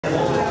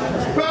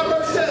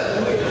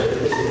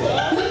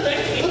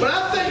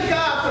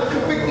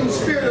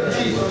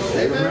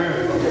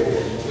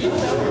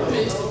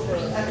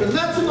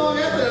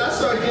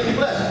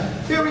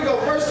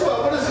Verse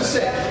 12, what does it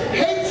say?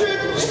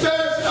 Hatred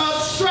stirs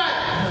up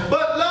strife,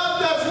 but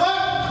love does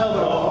what?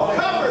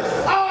 Covers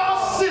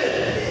all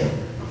sin.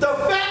 The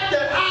fact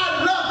that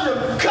I love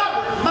him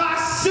covered my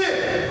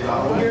sin.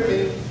 Y'all hear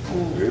me?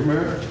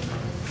 Amen.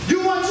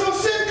 You want your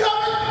sin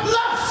covered?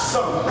 Love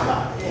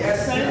somebody.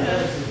 Yes,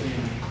 sir.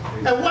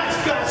 And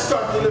watch God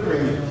start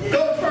delivering you.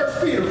 Go to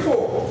 1 Peter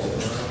 4.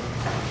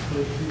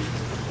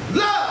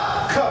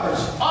 Love covers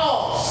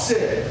all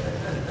sin.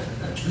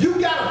 You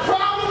got a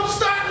problem?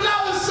 Start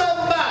loving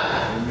somebody.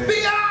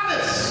 Be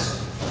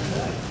honest.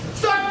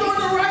 Start doing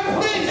the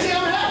right thing. Say,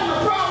 I'm having a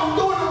problem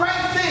doing the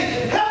right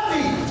thing. Help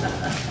me.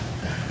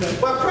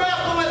 But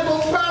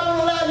problem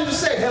allows you to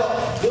say, help.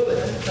 Will it?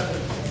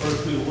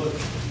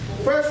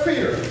 1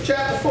 Peter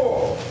chapter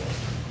 4.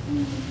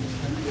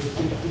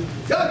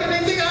 Y'all get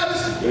anything out of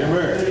this?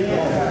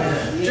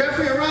 Amen.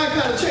 Jeffrey and Ryan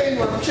kind of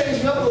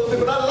changed me up a little bit,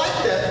 but I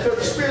like that because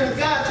the Spirit of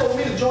God told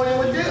me to join in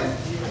with them.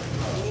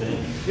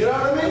 You know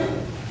what I mean?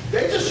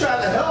 They just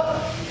trying to help.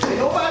 Ain't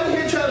nobody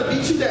here trying to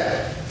beat you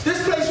down.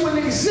 This place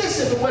wouldn't exist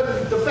if it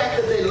wasn't the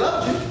fact that they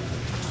loved you.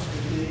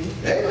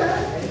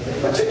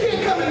 Amen. But you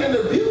can't come in and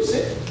abuse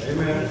it.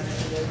 Amen.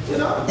 You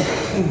know?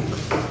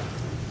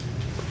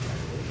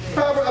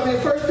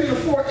 1 Peter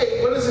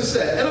 4:8, what does it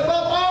say? And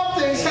above all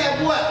things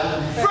have what?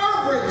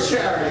 Fervent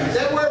charity.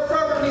 That word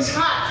fervent means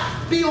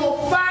hot. Be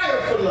on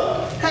fire for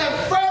love. Have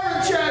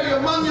fervent charity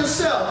among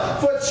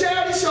yourselves. For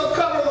charity shall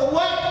cover the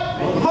what?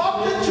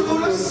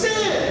 Multitude of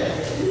sin.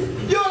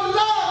 Your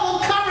love will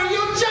cover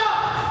your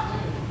job.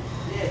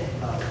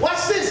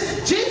 Watch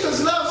this.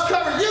 Jesus' loves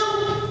cover you.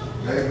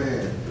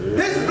 Amen.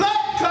 His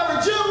blood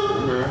covered you.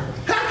 Amen.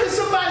 How can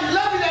somebody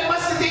love you that much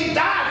that they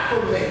died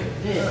for me?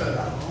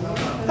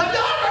 Have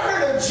y'all ever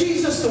heard of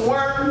Jesus the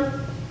Worm?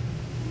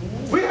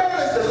 We heard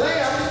as the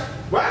Lamb,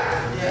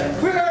 right?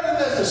 Yeah. We heard him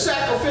as the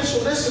sacrificial,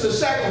 this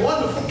and the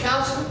wonderful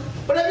counselor.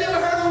 But have you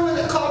ever heard of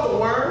him called the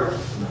Worm?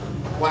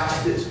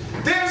 Watch this.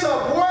 There's a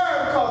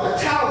worm called the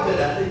tolaath,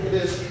 I think it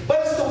is.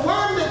 But it's the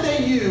worm that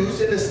they use,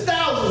 and there's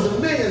thousands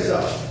and millions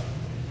of them.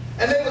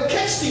 And they would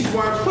catch these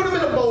worms, put them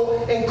in a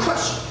bowl, and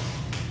crush them.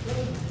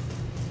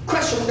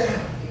 Crush them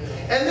down.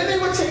 And then they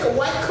would take a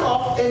white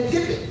cloth and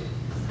dip it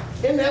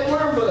in that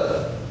worm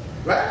blood.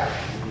 Right?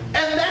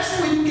 And that's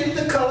where you get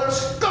the color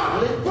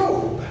scarlet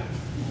robe.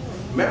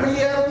 Remember he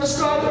had on the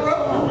scarlet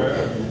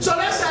robe? So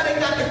that's how they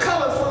got the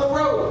color for the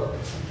robe.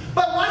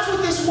 But watch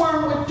what this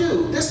worm would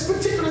do. This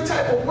particular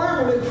type of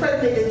worm would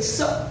impregnate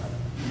itself.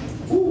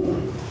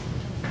 Ooh.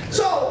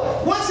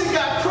 So once it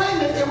got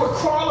pregnant, it would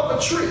crawl up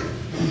a tree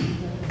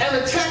and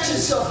attach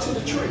itself to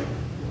the tree.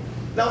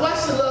 Now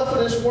watch the love for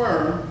this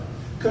worm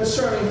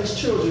concerning his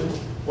children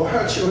or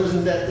her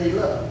children that they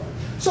love.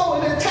 So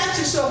it attaches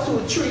itself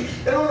to a tree,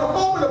 and on the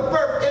moment of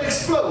birth, it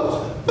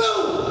explodes.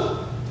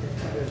 Boom!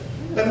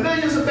 And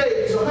millions of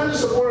babies, or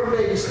hundreds of born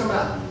babies come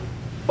out.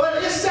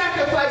 But it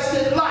sacrificed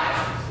its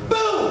life.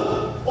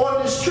 Boom!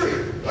 On this tree.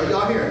 Are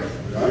y'all hearing?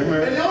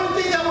 Amen. And the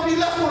only thing that would be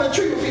left on the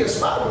tree would be a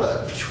spot of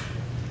blood.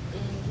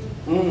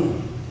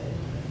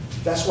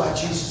 That's why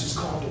Jesus is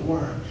called the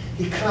Worm.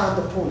 He climbed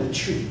upon the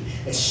tree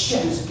and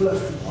shed his blood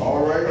for you.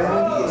 All right. And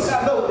when he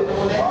exploded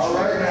on that all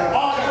tree, right now.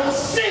 all your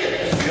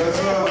sinners. Yes,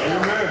 sir.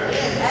 Amen.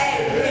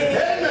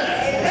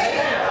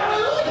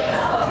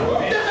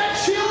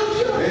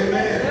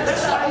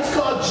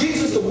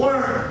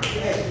 Worm.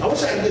 I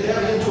wish I could get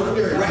heavy into a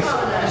very right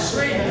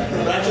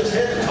but I just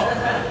had to talk.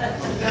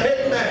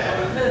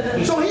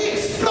 Amen. So he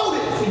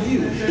exploded for you.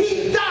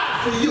 He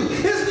died for you.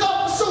 His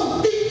love was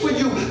so deep for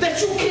you that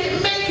you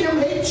can't make him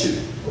hate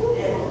you.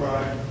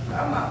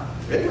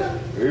 Amen.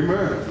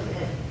 Amen.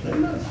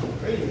 Amen.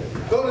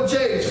 Go to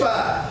James 5.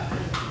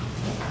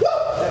 Woo!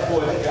 That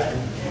boy, that got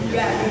me.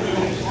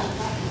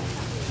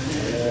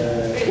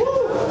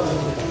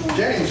 Woo!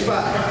 James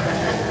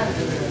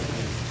 5.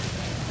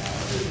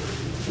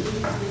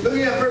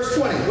 Looking at verse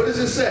 20, what does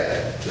it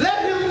say?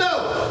 Let him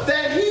know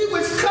that he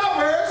which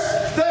covers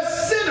the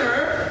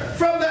sinner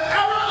from the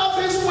error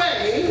of his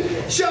way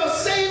shall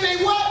save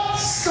a what?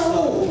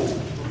 Soul.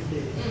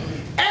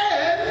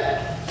 And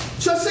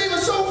shall save a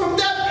soul from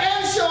death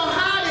and shall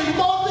hide a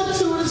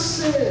multitude of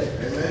sin.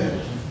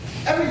 Amen.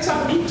 Every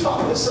time you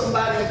talk to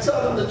somebody and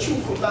tell them the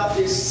truth about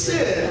their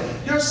sin,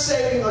 you're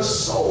saving a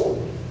soul.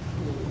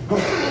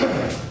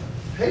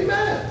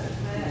 Amen.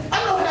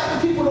 I know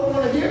half the people don't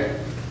want to hear it.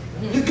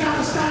 You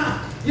gotta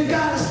stop. You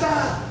gotta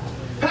stop.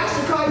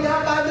 Pastor called you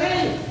out by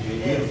name.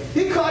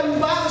 He called you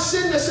by the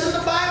sin that's in the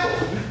Bible.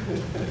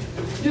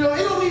 You know,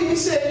 he don't even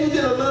say you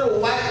did a little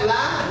white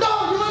lie.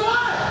 No, you're a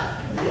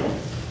liar.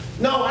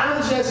 No,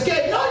 I'm just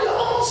gay. No, you're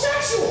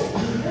homosexual.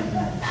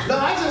 No,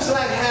 I just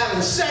like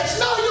having sex.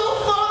 No, you're a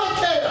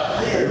fornicator.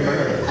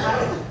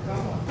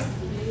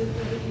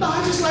 No,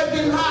 I just like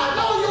getting high.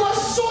 No, you're a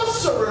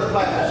sorcerer, the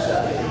Bible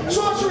says.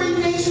 Sorcery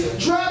means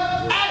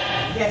drug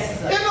addict. Yes,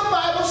 sir. In the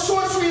Bible,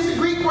 sorcery is the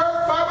Greek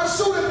word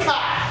pharmaceutica,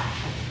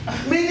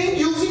 meaning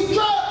using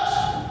drugs.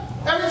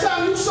 Every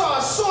time you saw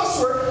a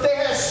sorcerer, they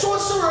had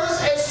sorcerers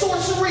and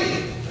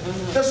sorcery.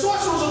 The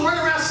sorcerers would run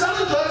around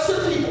selling drugs to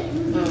the people.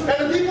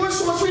 And the people in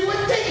sorcery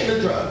were taking the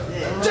drug.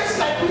 Just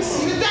like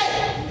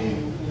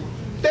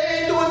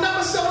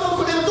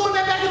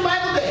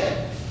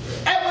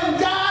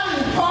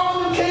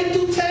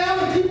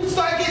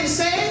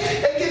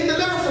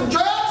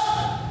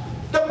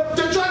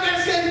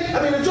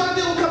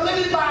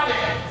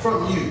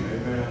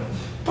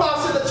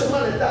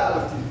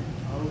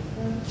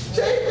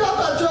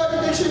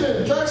Friendship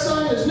and drug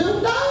sign is new?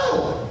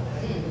 No.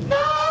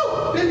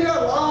 No. Been here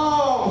a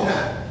long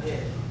time.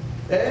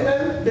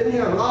 Amen. Been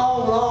here a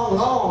long, long,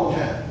 long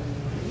time.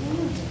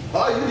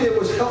 All you did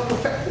was help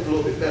perfect it a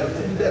little bit better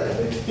than the devil.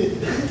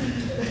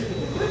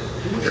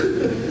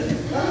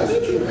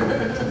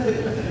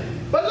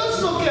 But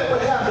let's look at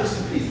what happens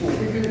to people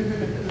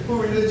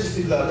who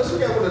religiously love. Let's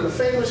look at one of the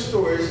famous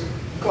stories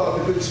called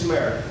the Good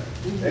Samaritan.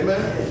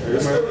 Amen.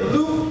 Let's go to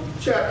Luke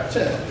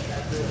chapter 10.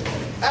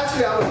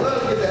 Actually, I would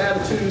love to get the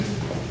attitude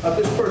of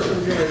this person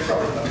we're going to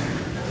talk about.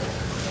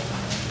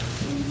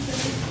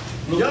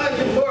 Y'all ain't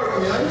getting bored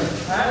with me, are you?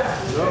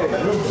 No,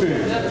 Luke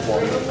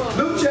 10.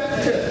 Luke chapter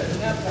 10.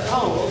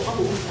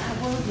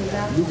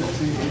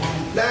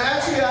 Now,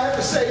 actually, I have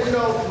to say, you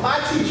know, my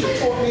teacher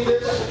taught me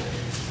this,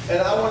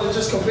 and I want to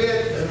just convey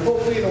it,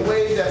 hopefully in a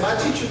way that my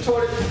teacher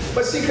taught it.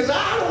 But see, because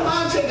I don't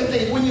mind taking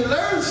things. When you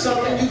learn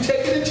something, you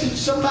take it and teach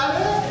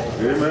somebody else.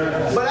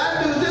 Amen. But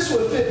I knew this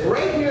would fit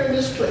right here in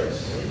this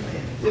place.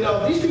 You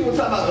know, these people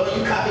talking about, oh,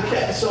 you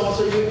copycat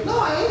so-and-so. No,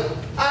 I ain't.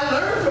 I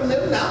learned from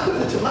them, now put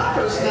it to my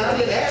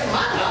personality and add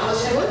my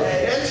knowledge to it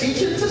and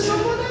teach it to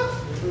someone else.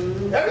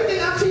 Everything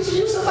I'm teaching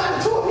you,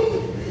 somebody taught me.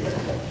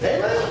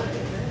 Amen?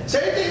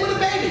 Same thing with a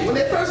baby. When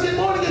they first get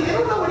born again, they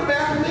don't know where the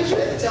bathroom is. You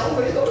have to tell them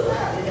where to go to the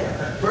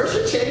bathroom. First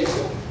you change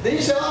them. Then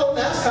you say, oh,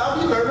 that's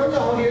how you learn on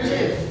your own. Here's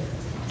it.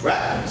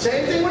 Right?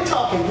 Same thing with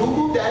talking.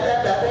 Goo-goo,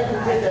 da-da-da-da,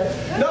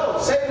 goo-goo-da. No,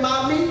 say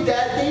mommy,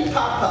 daddy,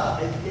 papa.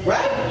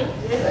 Right?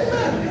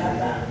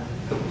 Amen.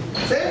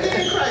 Same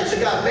thing in Christ.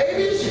 You got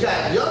babies, you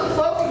got young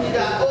folk, and you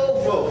got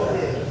old folk.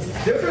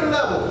 Different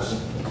levels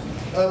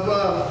of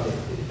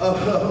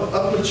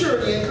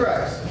maturity in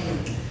Christ.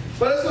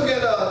 But let's look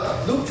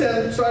at Luke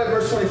 10, starting at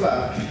verse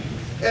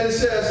 25. And it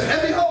says,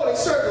 and behold, a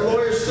certain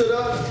lawyer stood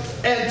up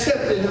and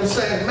tempted him,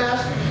 saying,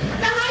 Master,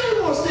 now how you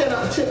going to stand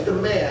up and tempt the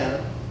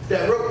man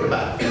that wrote the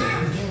Bible?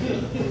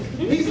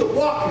 He's the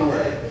walking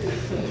word.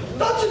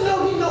 Don't you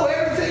know he know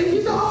everything?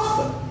 He's the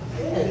author.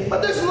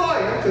 But this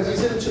lawyer, because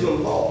he's into the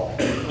law,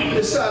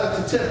 decided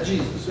to tempt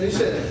Jesus. So he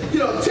said, you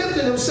know,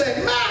 tempted him,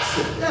 saying,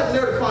 Master, you have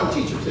never called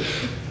him teacher to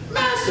him.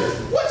 Master,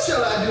 what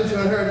shall I do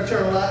to inherit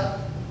eternal life?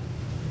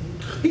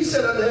 He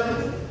said unto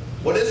him,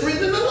 what is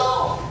written in the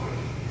law?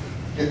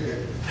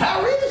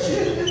 How is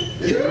it?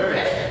 You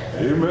read it.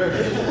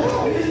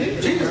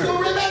 Amen. Jesus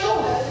going right back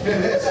on.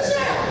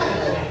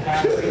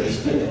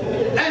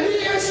 And he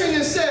answering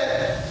and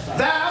said,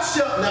 thou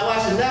shalt, now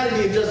watch this, now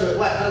he just,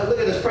 look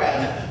at this pride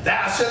now.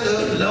 Thou shalt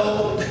love the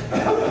Lord,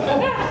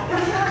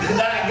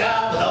 thy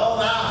God with all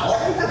thy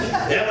heart,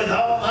 and with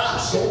all thy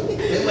soul,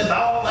 and with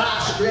all thy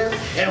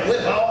strength, and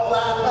with all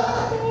thy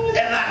mind,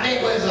 and thy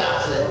neighbor as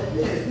thyself.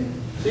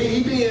 See,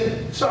 he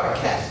being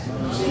sarcastic.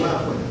 See my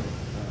point.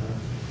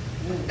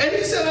 And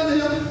he said unto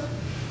him,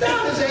 thou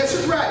hast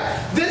answered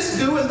right. This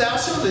do, and thou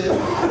shalt live.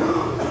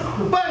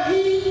 But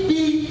he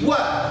be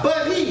what?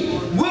 But he,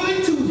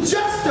 willing to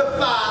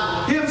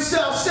justify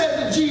himself,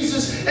 said to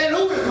Jesus, and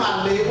who is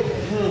my neighbor?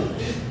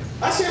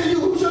 I said to you,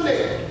 who's your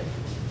neighbor?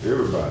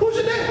 Everybody. Who's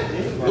your neighbor?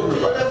 Look to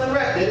your left and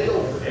right. There you go.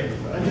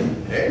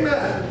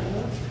 Amen.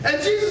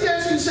 And Jesus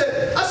answered and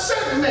said, a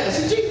certain man.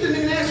 See, Jesus didn't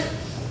even answer.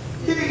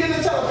 He began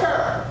to tell a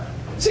parable.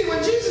 See,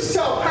 when Jesus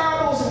tells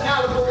parables and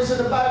allegories in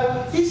the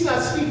Bible, he's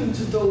not speaking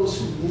to those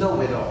who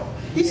know it all.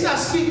 He's not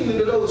speaking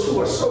to those who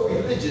are so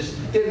religious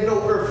they're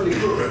no earthly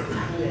good.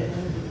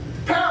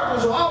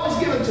 Parables are always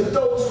given to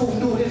those who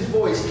knew his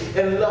voice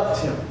and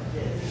loved him.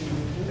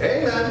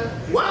 Amen.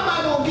 Why am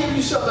I going to give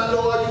you something I know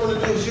all you want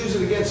to do is use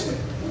it against me?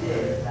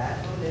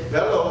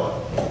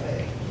 Hello.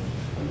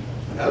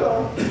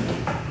 Hello.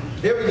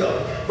 Here we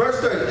go. Verse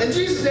 30. And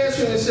Jesus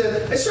answering and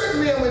said, a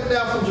certain man went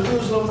down from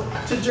Jerusalem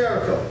to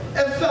Jericho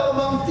and fell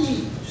among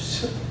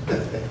thieves,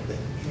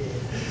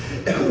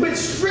 which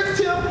stripped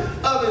him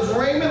of his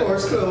raiment or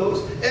his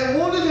clothes, and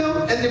wounded him,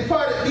 and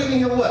departed, leaving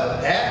him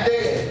what? Half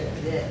dead.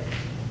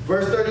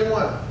 Verse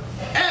 31.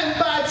 And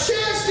by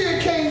chance there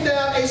came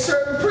down a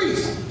certain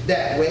priest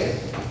that way.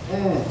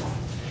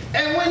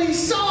 And when he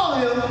saw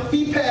him,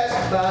 he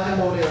passed by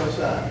him on the other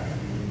side.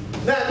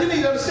 Now, you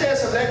need to understand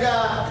something. That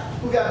guy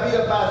who got beat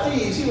up by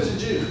thieves, he was a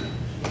Jew.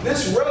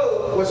 This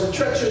road was a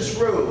treacherous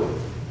road.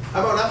 I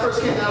remember when I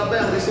first came to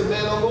Alabama, they said,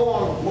 man, don't go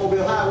on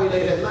Mobile Highway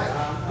late at night.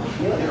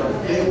 You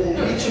know, they will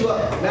beat you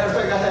up. Matter of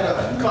fact, I had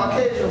a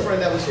Caucasian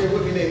friend that was here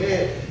with me named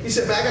Ed. He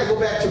said, man, I got to go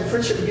back to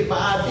Friendship and get my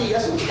ID. I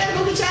said, what you got to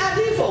go get your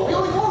ID for? We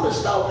only going to the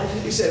store.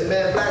 He said,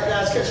 man, black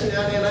guys catch me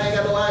down there and I ain't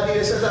got no ID.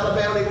 It says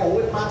Alabama, they going to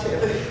whip my tail.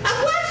 I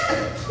what?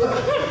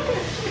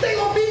 They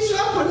going to beat you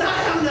up for not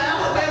having the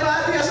Alabama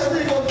ID. I said,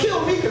 they're going to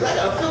kill me because I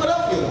got a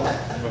Philadelphia one.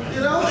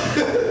 You know?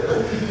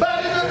 But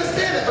I didn't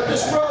understand that. But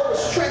this road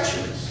was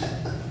treacherous.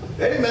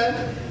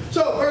 Amen.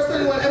 So, verse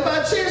 31, and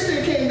by chance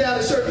there came down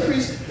a certain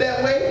priest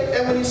that way,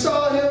 and when he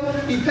saw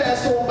him, he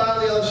passed on by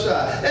the other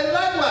side. And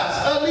likewise,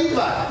 a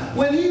Levite,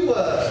 when he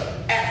was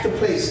at the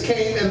place,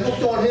 came and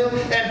looked on him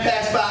and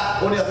passed by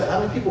on the other.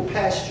 How many people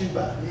passed you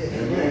by?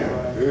 Amen.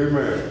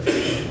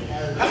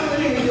 Amen. How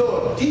many of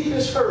your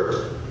deepest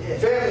hurt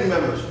family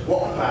members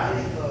walked by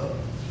you?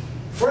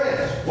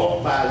 friends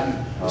walk by you.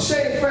 The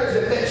same friends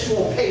that met you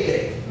on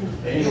payday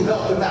and you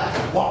help them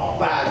out walk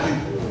by you.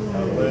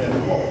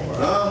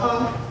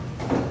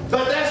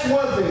 But that's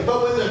one thing.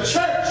 But when the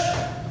church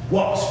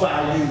walks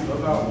by you,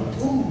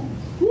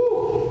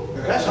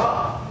 that's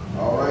hard.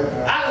 All right.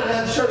 I done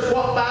had the church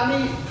walk by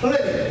me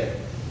plenty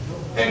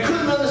and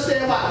couldn't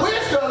understand why.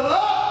 Where's the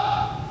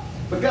Lord?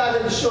 But God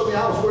didn't show me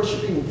I was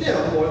worshiping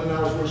them more than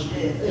I was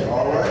worshiping Him.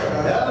 All right.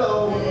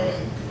 Hello.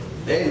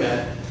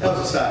 Amen. That was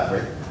a side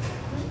break.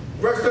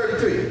 Verse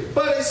 33.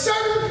 But a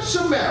certain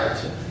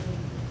Samaritan,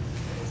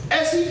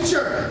 as he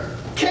journeyed,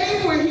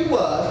 came where he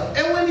was,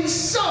 and when he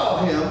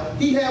saw him,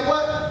 he had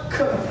what?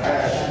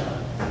 Compassion.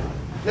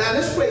 Now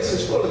this place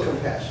is full of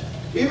compassion.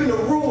 Even the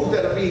rules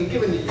that are being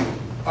given to you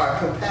are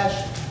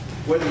compassion,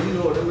 whether you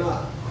know it or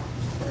not.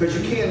 Because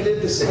you can't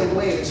live the same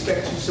way and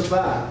expect to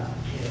survive.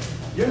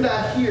 You're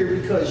not here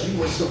because you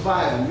were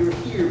surviving. You're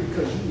here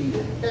because you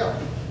needed help.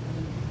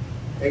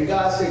 And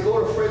God said,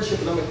 go to friendship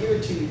and I'm going to give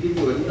it to you to give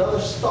you another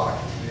start.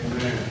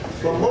 Amen.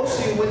 But most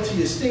of you went to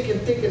your stinking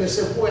thinking and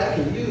said, boy, I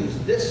can use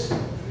this.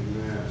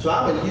 Amen. So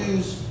I'm going to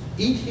use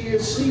eat here,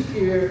 sleep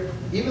here,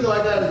 even though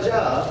I got a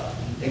job,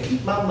 and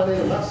keep my money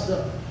to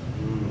myself.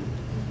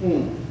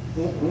 You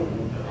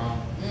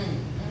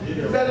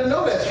better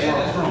know that's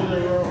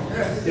wrong.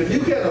 If you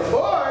can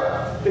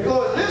afford to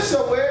go and live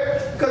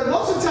somewhere, because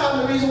most of the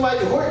time the reason why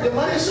you hoard the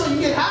money is so you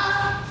get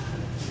high,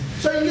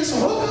 so you get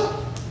some hookah.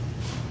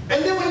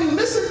 And then when you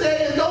miss a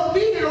day and don't be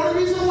here, the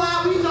only reason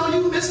why we know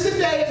you missed a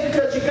day is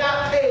because you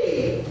got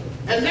paid.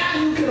 And now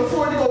you can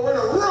afford to go rent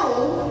a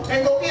room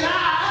and go get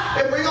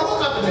high and bring a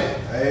hookup in there.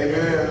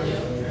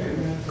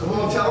 Amen. Come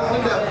on, tell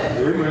them the devil.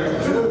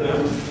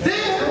 Amen.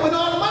 Then when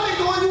all the money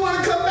going, you want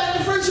to come back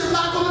to friendship,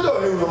 knock on the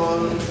door.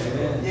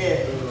 Yeah.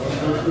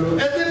 And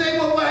then they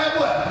will have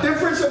what? Their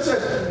friendship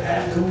says,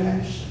 have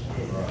compassion.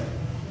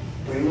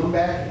 Bring them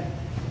back.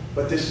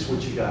 But this is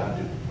what you got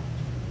to do.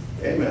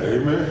 Amen.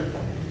 Amen.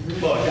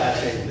 Boy, God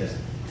changed this.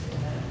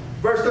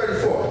 Verse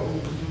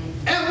 34.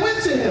 And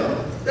went to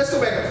him. Let's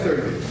go back up to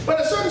 33. But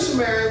a certain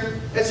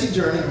Samaritan, as he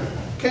journeyed,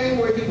 came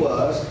where he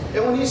was,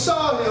 and when he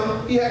saw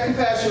him, he had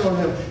compassion on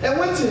him, and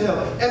went to him,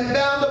 and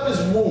bound up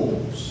his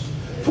wounds,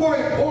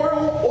 pouring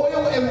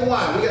oil and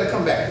wine. We got to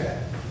come back to that.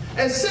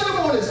 And set him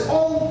on his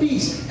own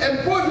beast,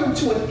 and brought him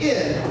to an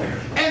inn,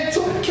 and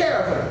took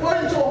care of him.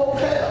 Brought him to a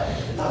hotel.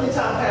 How many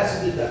times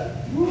Pastor did that?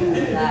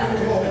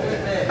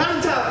 How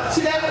many times?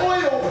 See, that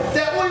oil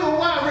and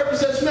wine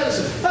represents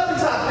medicine. How many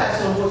times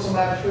Pastor brought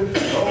somebody through?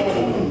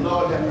 Oh,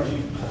 Lord have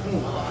mercy.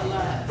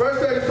 Verse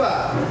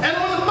 35. And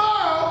on the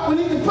morrow, when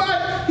he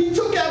departed, he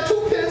took out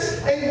 2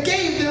 pence and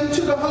gave them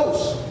to the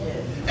host.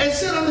 And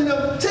said unto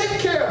him, take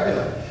care of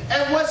him.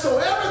 And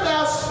whatsoever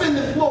thou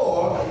spendest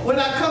more, when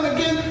I come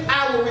again,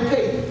 I will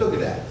repay you. Look at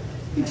that.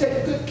 He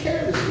takes good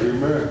care of this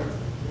man. Amen.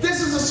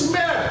 This is a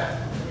Samaritan.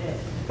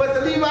 But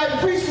the Levite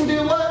priest who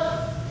did what?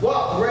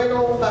 Walked right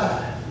on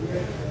by.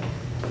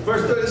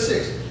 Verse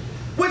 36.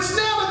 Which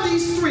now of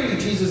these 3,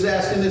 Jesus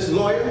asking this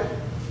lawyer,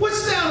 which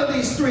now of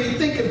these 3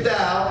 thinkest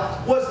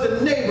thou was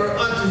the neighbor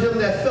unto him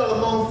that fell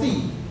among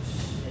thieves?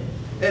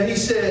 And he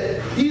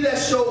said, he that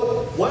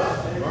showed what?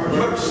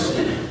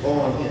 Mercy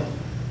on him.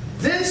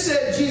 Then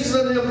said Jesus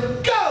unto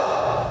him,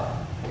 go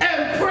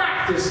and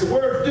practice. The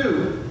word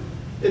do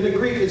in the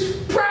Greek is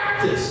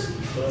practice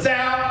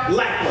thou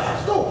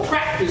likewise. Go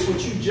practice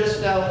what you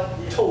just now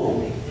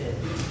told me.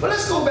 But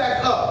let's go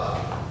back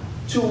up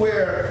to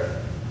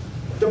where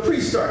the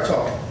priest started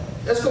talking.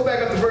 Let's go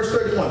back up to verse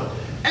 31.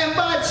 And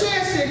by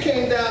chance there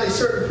came down a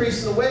certain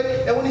priest in the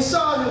way, and when he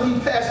saw him, he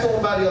passed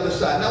on by the other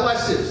side. Now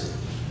watch this.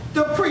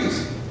 The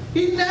priest,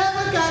 he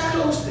never got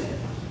close to him.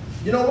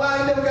 You know why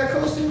he never got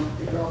close to him?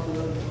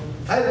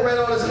 I had to write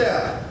all this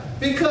down.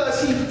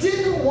 Because he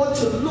didn't want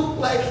to look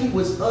like he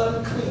was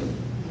unclean.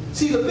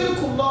 See, the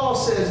Levitical law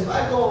says, if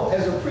I go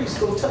as a priest,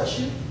 go touch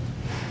you,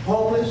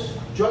 homeless,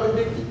 drug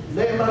addicted,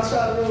 lay him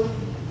outside the room,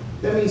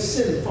 that means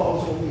sin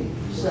falls on me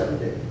for 7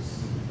 days.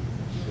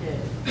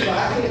 So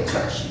I can't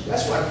touch you.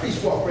 That's why the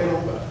priest walked right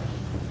on by.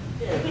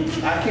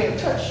 I can't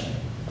touch you.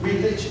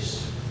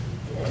 Religious.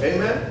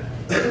 Amen?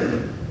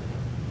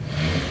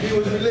 He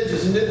was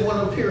religious and didn't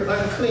want to appear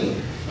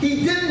unclean.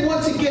 He didn't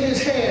want to get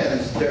his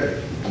hands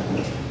dirty.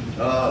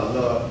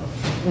 Oh,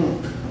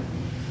 Lord.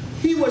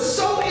 He was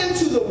so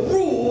into the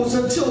rules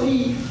until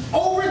he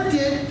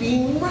overdid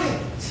being right.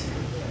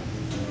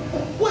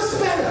 What's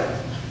better?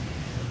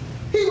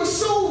 He was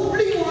so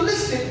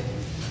legalistic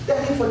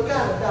that he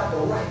forgot about the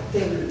right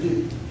thing to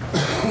do.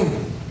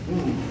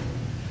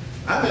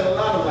 I met a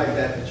lot of like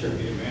that in church.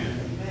 Amen.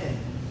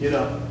 You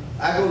know,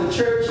 I go to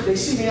church, they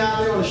see me out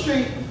there on the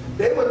street,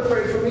 they wouldn't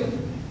pray for me.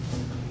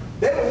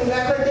 They wouldn't even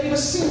act like they even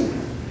seen me.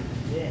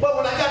 But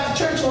when I got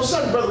to church on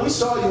Sunday, brother, we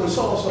saw you and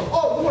so and so.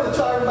 Oh, you want to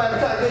tell everybody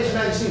in the congregation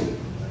how you see me?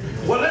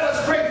 Well, let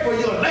us pray for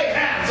you and lay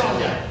hands on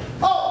you.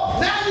 Oh,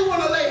 now you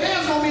want to lay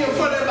hands on me in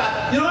front of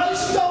everybody. You know, I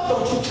used to tell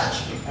them, don't you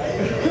touch me.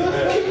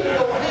 Keep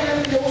your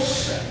hand in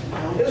yourself.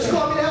 They just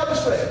call me the elder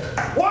spray.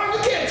 Warren, you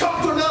can't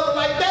talk to an elder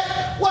like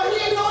that. Well, he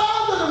ain't no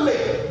elder to me.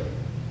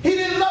 He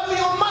didn't love me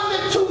on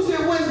Monday, Tuesday,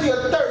 Wednesday,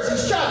 or Thursday.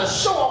 He's trying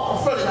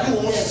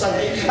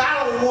I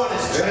don't want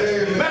his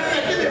touch. Matter of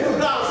fact, give me a few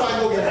dollars so I can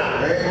go get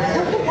high.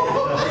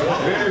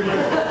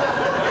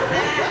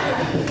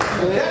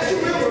 That's too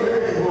real for me.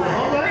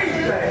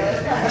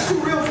 That's too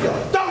real for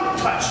y'all. Don't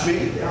touch me.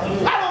 I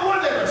don't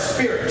want that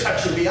spirit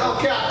touching me. I don't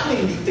care how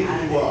clean you think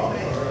you are.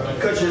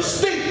 Because you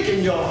stink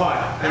in your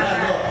heart. And I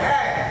know.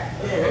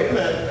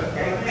 Amen.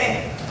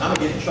 I'm going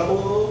to get in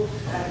trouble.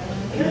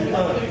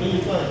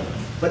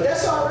 But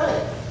that's all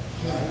right.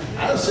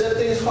 I done said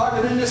things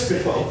harder than this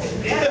before.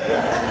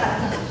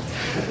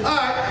 All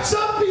right.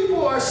 Some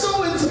people are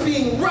so into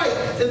being right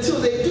until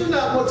they do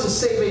not want to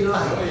save a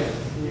life.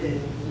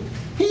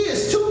 He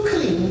is too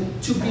clean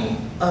to be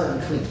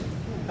unclean.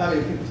 How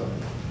many people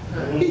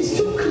talking? He's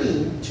too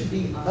clean to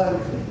be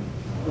unclean.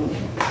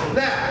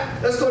 Now,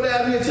 let's go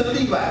down here to the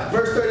Levite,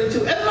 verse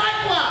 32. And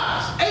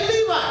likewise, a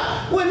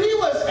Levite, when he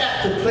was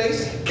at the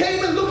place,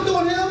 came and looked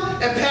on him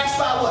and passed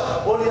by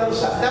what? On the other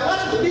side. Now,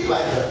 watch what the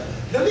Levite does.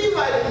 The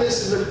Levite in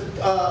this is a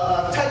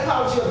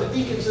typology of the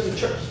deacons in the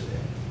church.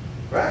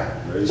 Right?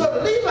 So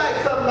the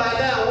Levite come by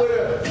now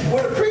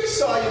where the priest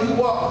saw you, he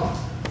walked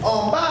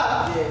on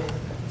by,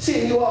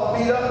 seeing you all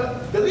beat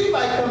up. The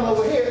Levite come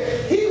over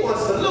here, he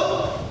wants to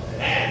look.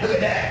 Man, look at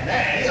that.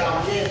 Man, he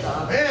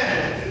all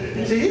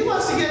man. See, he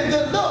wants to get a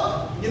good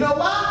look. You know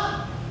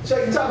why? So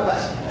you can talk about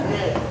it.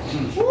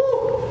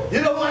 Woo.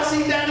 You know what I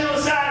see down there on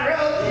the side of the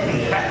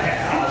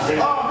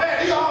road? Oh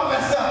man, he all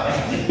messed up.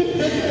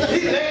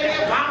 He's laying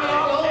there vomit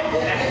all over.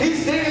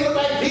 He's stinking, look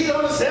like beat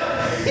on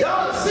himself.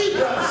 Y'all see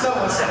brother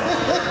so-and-so.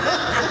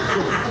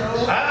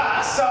 I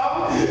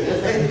saw him.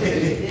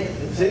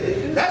 See,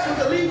 that's what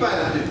the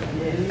Levites do.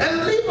 And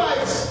the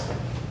Levites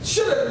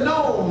should have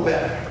known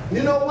better.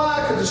 You know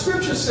why? Because the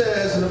scripture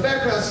says, in the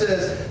background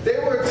says, they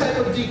were a type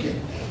of deacon.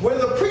 When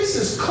the priest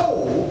is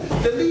cold,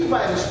 the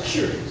Levite is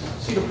curious.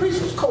 See, the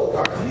priest was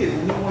cold-hearted. He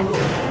didn't want to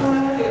look.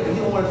 He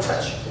didn't want to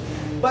touch you.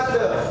 But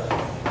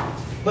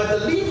the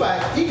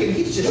Levite deacon,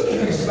 he's just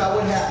curious about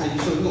what happened to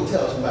you, so he'll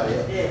tell somebody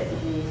else.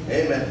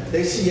 Amen.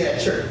 They see you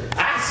at church.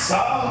 I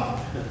saw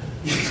him.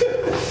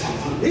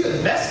 He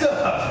was messed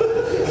up.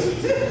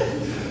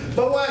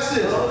 But watch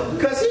this.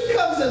 Because he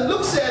comes and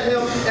looks at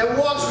him and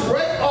walks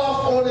right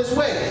off on his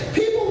way.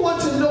 People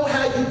want to know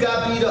how you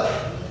got beat up.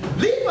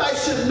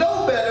 Levites should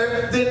know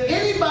better than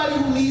anybody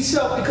who needs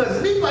help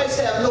because Levites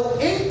have no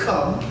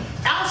income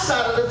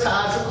outside of the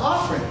tithes and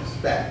offerings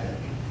back then.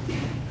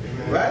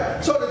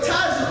 Right? So the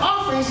tithes and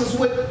offerings is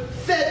what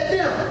fed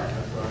them.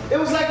 It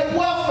was like a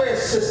welfare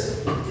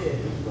system.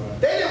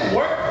 They didn't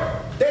work.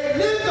 They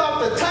lived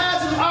off the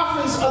tithes and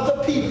offerings of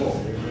the people.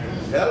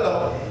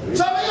 Hello.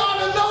 So they ought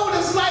to know what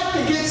it's like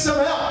to get some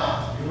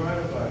help.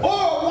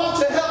 Or want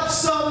to help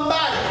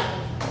somebody.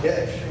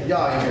 Yeah,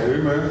 y'all ain't here.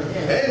 Amen.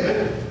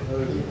 Amen.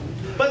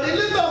 But they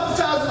lived off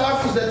the tithes and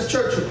offerings that the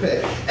church would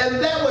pay.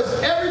 And that was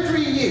every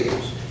 3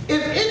 years.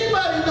 If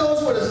anybody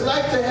knows what it's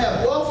like to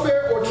have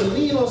welfare or to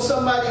lean on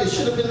somebody, it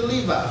should have been a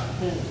Levite.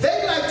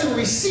 They like to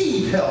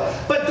receive help,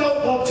 but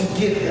don't want to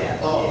give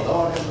help. Oh,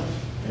 Lord.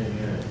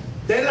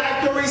 They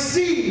like to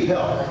receive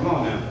help. Come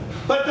on now.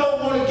 But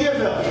don't want to give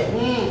help.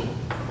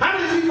 How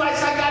many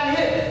Levites I got in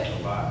here?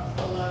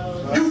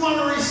 You want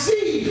to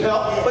receive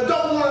help, but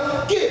don't want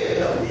to give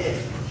help.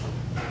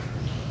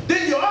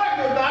 Then you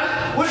argue about it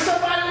when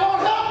somebody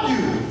won't help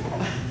you.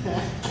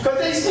 Because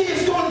they see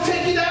it's going to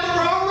take you down the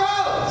wrong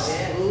roads.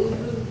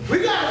 We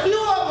got a few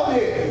of them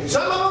here.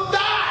 Some of them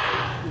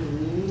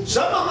died.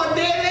 Some of them are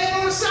dead laying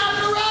on the side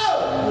of the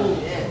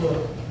road.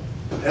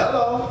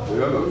 Hello.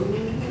 Hello.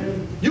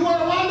 You want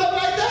to wind up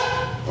like that?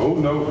 Oh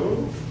no.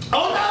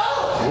 Oh no!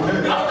 Oh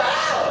no!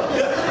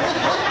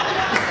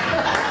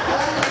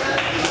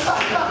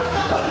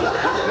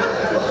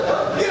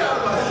 Get out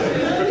of my shit.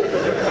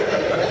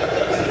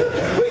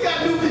 We got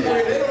new people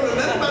here. They don't know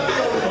nothing about the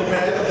old one,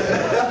 man.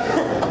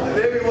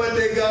 Maybe one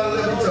day God will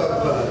let me talk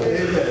about it.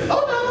 Amen.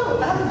 Oh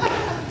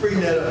no! Bring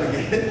that up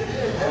again.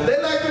 They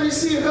like to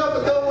receive help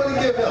but don't want to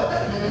give help.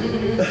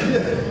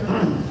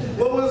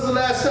 When was the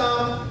last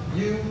time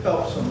you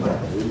helped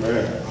somebody?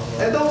 Amen.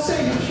 And don't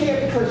say you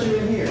can't because you're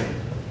in here.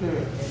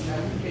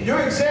 Your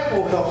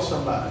example helps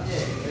somebody.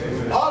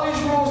 All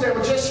these rules that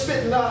were just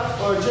spitting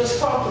up or just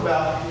talked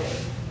about,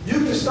 you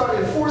can start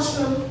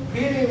enforcing them,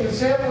 being an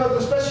example of them,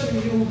 especially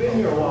you who've been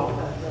here a while,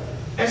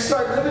 and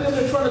start living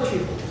them in front of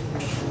people.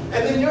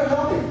 And then you're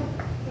helping.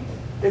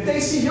 If they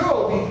see your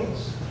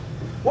obedience.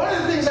 One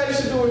of the things I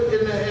used to do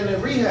in the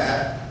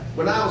rehab,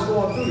 when I was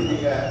going through the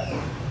rehab,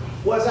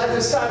 was I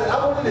decided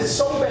I wanted it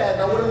so bad,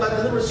 and I wanted my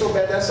deliverance so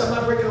bad, that I said, I'm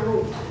not breaking the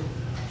rules.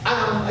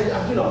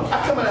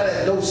 I come out of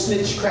that no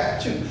snitch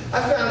crap too.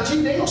 I found,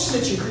 gee, they don't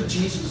snitch in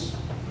Jesus.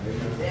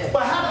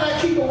 But how did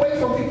I keep away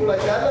from people like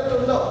that? I let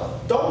them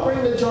know, don't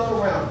bring the junk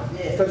around.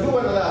 Because we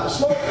weren't allowed to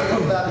smoke, we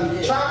weren't allowed to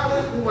eat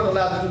chocolate, we weren't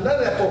allowed to do none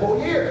of that for a whole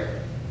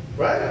year.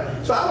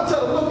 Right? So I would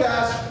tell them, look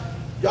guys,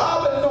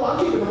 y'all better know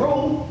I'm keeping the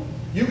rule.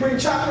 You bring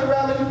chocolate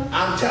around me,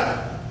 I'm telling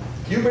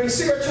you. You bring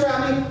cigarettes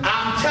around me,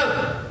 I'm telling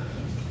you.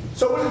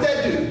 So what did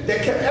that do?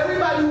 That kept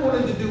everybody who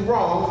wanted to do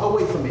wrong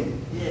away from me.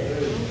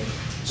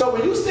 So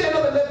when you stand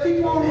up and let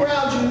people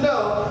around you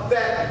know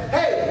that,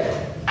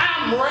 hey,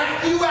 I'm right.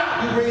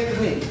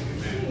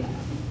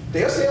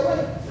 They'll stay away.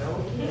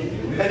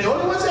 And the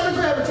only ones that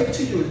will gravitate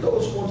to you is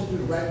those who want to do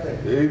the right thing.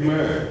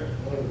 Amen.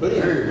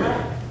 Believe it.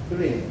 Amen.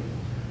 Believe it.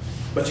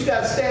 But you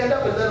got to stand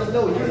up and let them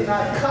know you're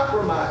not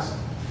compromising.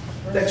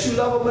 That you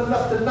love them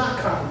enough to not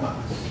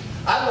compromise.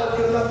 I love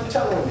you enough to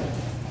tell them that.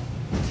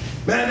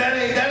 Man,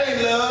 that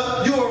ain't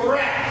love. You a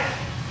rat.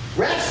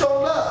 Rats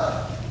don't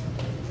love.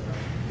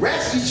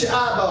 Rats eat your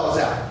eyeballs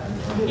out.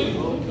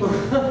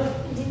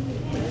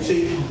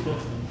 See,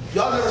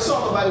 y'all never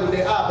saw nobody with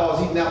their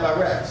eyeballs eaten out by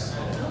rats.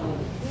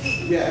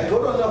 Yeah, go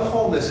to enough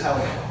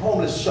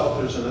homeless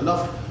shelters and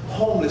enough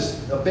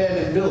homeless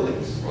abandoned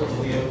buildings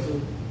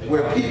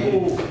where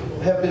people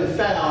have been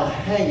found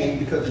hanging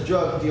because the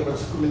drug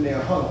dealers come in there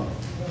and hung them.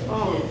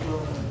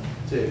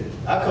 See,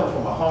 I come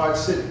from a hard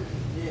city,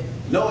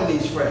 knowing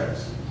these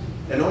friends,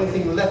 and the only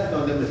thing left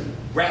on them is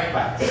rat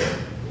bites.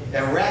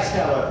 And rats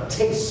have a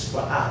taste for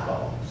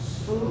eyeballs.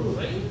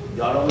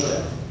 Y'all don't know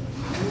that.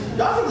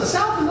 Y'all from the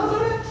South and don't know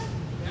that?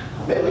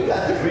 Man, we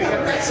got different kind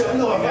of rats up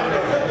north. I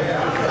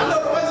know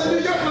the ones in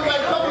New York look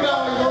like puppy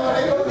dogs.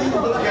 They don't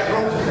even look at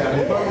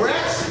roses. But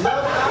rats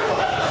love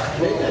eyeballs.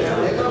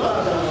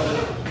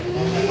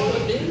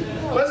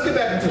 Let's get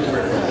back into the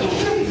word.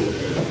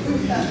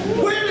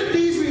 Where did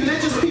these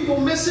religious people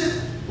miss it?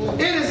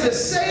 It is the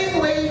same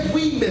way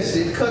we miss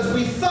it because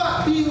we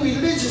thought being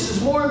religious is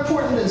more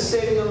important than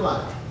saving a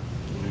life.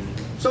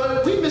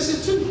 So we miss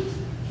it too.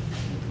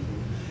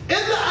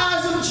 In the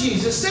eyes of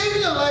Jesus,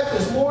 saving a life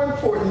is more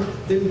important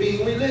than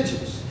being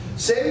religious.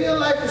 Saving a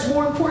life is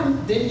more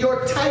important than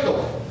your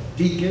title.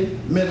 Deacon,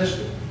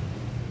 minister,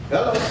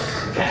 hello,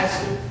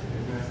 pastor,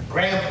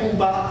 grand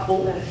poobah.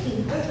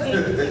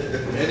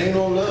 There ain't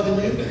no love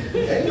in you.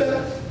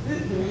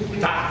 Amen.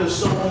 Doctor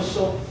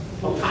so-and-so,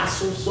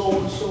 apostle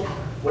so-and-so.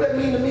 What does that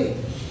mean to me?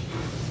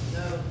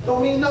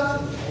 Don't mean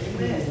nothing.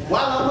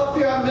 While I'm up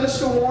here, I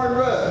minister Warren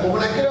Rudd. But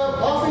when I get up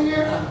off of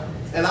here,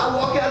 and I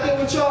walk out there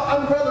with y'all,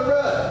 I'm Brother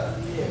Rudd.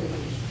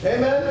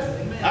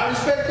 Amen? I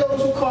respect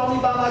those who call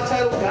me by my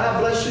title. God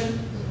bless you.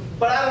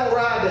 But I don't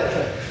ride that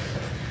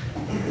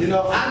thing. You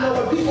know, I know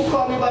when people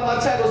call me by my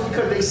titles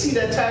because they see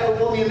that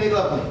title on me and they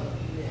love me.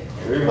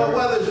 Amen. But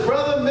whether it's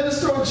brother,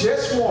 minister, or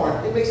just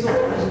Warren, it makes no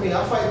difference to me.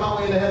 I fight my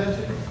way into heaven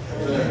too.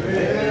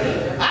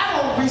 Amen.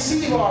 I don't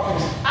receive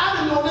offerings. I've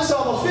been doing this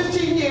almost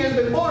 15 years,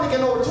 been born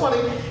again over 20,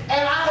 and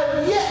I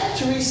have yet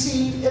to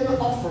receive an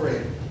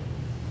offering.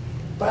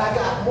 But I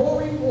got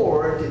more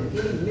reward than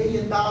any $1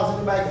 million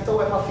anybody can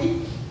throw at my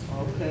feet.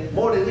 Okay.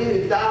 More than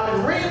any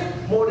diamond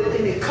ring, more than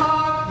any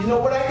car. You know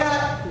what I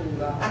got?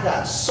 I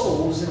got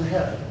souls in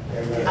heaven.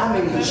 Amen. I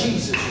made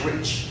Jesus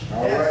rich.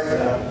 All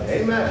right.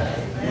 Amen.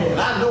 And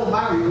I know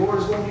my reward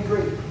is going to be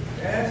great.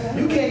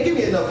 You can't give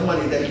me enough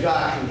money that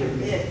God can give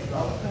me.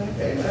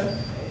 Amen.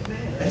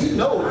 And you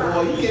know,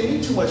 boy, you give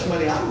me too much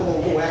money, I'm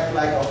going to go act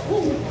like a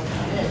fool.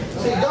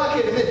 See, God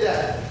can't admit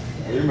that.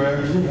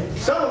 Amen.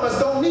 Some of us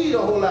don't need a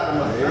whole lot of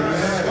money.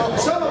 Amen.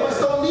 Some of us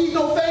don't need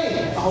no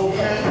fame.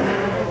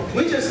 Okay.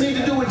 We just need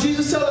to do what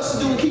Jesus tells us to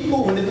do and keep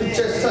moving if we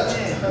just touch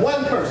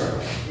one person.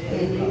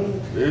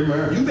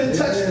 Amen. You've been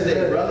touched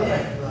today, brother.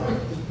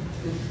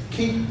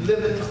 Keep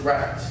living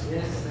right.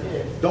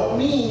 Don't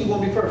mean you're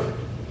going to be perfect.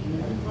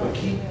 But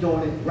keep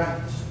doing it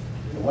right.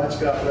 And watch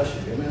God bless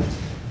you. Amen.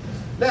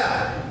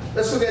 Now,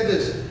 let's look at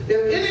this.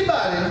 If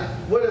anybody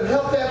would have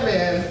helped that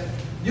man,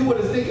 you would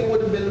have think it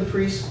would have been the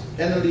priest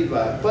and the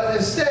Levite. But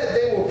instead,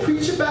 they will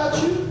preach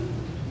about you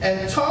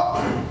and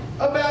talk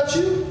about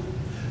you.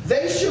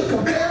 They should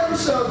compare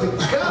themselves to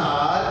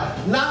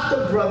God, not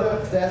the brother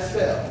that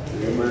fell.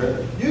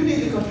 Amen. You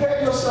need to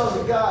compare yourselves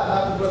to God,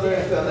 not the brother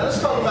that fell. Now, let's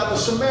talk about the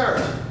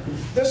Samaritan.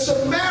 The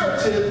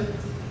Samaritan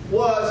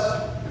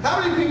was,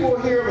 how many people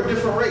were here of a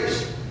different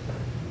race?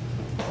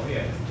 Oh,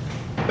 yeah.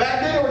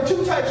 Back then, there were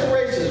two types of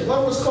races.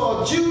 One was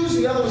called Jews,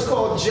 the other was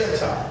called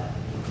Gentile.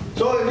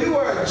 So if you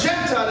were a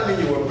Gentile, I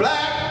mean you were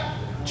black,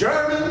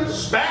 German,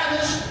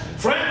 Spanish,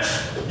 French,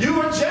 you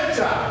were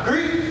Gentile,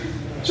 Greek.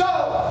 So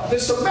the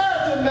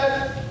Samaritan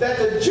meant that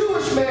the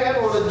Jewish man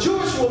or the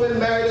Jewish woman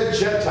married a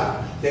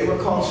Gentile. They were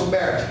called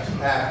Samaritans,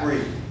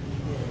 half-breed.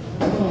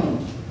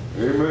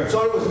 Amen.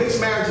 So there was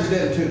mixed marriages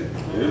then too.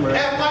 Amen.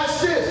 And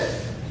watch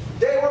this.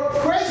 They were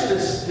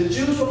prejudiced. The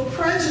Jews were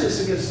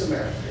prejudiced against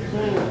Samaritans.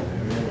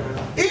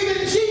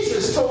 Even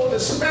Jesus told the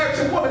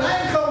Samaritan woman,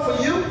 I ain't come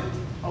for you.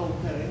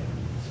 Okay.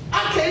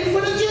 I came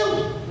for the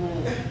Jew.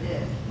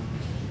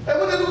 And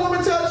what did the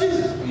woman tell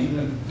Jesus?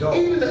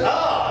 Even the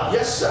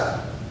yes, sir.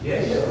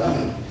 Yes.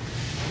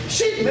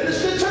 She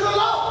ministered to the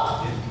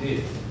Lord.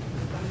 Yes,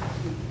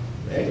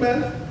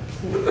 Amen.